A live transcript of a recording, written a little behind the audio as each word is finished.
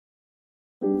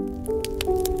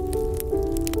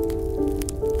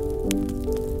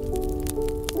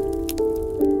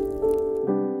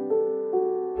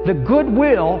the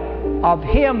goodwill of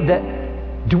him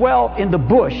that dwelt in the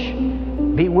bush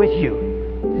be with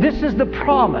you. This is the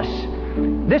promise.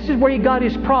 This is where he got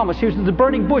his promise. He was in the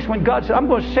burning bush when God said, I'm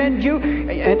going to send you,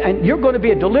 and you're going to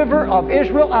be a deliverer of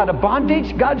Israel out of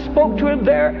bondage. God spoke to him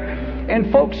there. And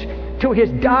folks, to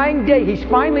his dying day, he's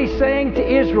finally saying to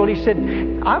Israel, he said,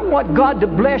 I want God to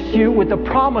bless you with a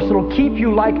promise that will keep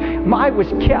you like I was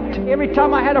kept. Every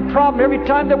time I had a problem, every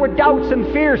time there were doubts and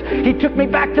fears, he took me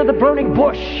back to the burning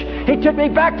bush. He took me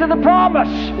back to the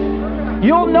promise.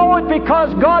 You'll know it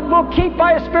because God will keep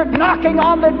by His Spirit knocking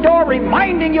on the door,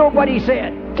 reminding you of what He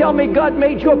said. Tell me God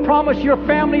made you a promise, your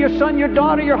family, your son, your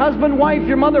daughter, your husband, wife,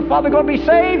 your mother, father going to be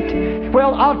saved?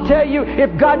 Well, I'll tell you,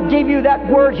 if God gave you that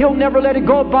word, He'll never let it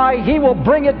go by. He will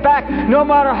bring it back no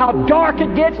matter how dark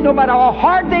it gets, no matter how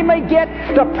hard they may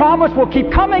get. The promise will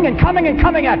keep coming and coming and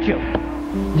coming at you.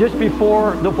 Just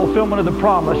before the fulfillment of the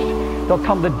promise, there'll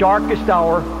come the darkest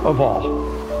hour of all.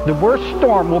 The worst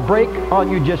storm will break on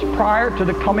you just prior to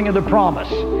the coming of the promise.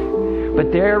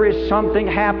 But there is something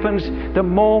happens the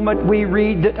moment we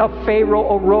read that a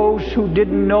Pharaoh arose who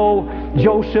didn't know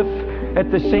Joseph. At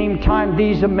the same time,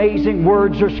 these amazing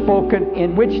words are spoken,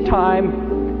 in which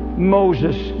time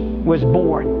Moses was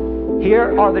born.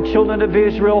 Here are the children of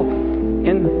Israel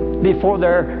before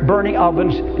their burning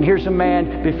ovens, and here's a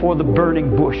man before the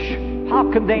burning bush. How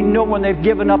can they know when they've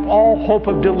given up all hope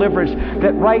of deliverance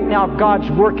that right now God's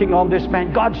working on this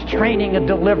man? God's training a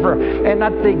deliverer, and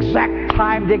at the exact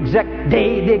time, the exact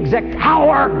day, the exact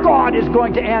hour, God is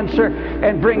going to answer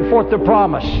and bring forth the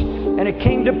promise. And it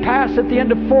came to pass at the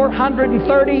end of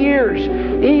 430 years,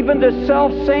 even the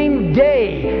self-same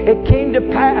day, it came to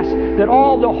pass that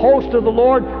all the host of the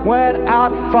Lord went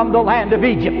out from the land of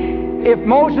Egypt. If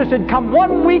Moses had come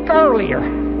 1 week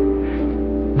earlier,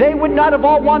 they would not have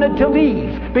all wanted to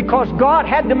leave, because God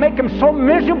had to make them so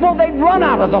miserable they'd run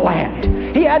out of the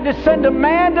land. He had to send a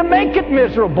man to make it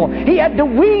miserable. He had to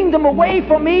wean them away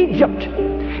from Egypt.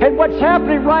 And what's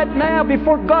happening right now,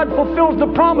 before God fulfills the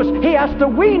promise, He has to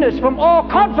wean us from all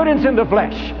confidence in the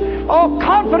flesh, all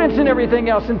confidence in everything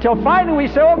else, until finally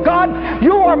we say, oh God,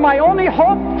 You are my only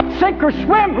hope. Sink or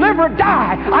swim, live or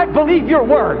die, I believe Your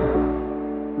word.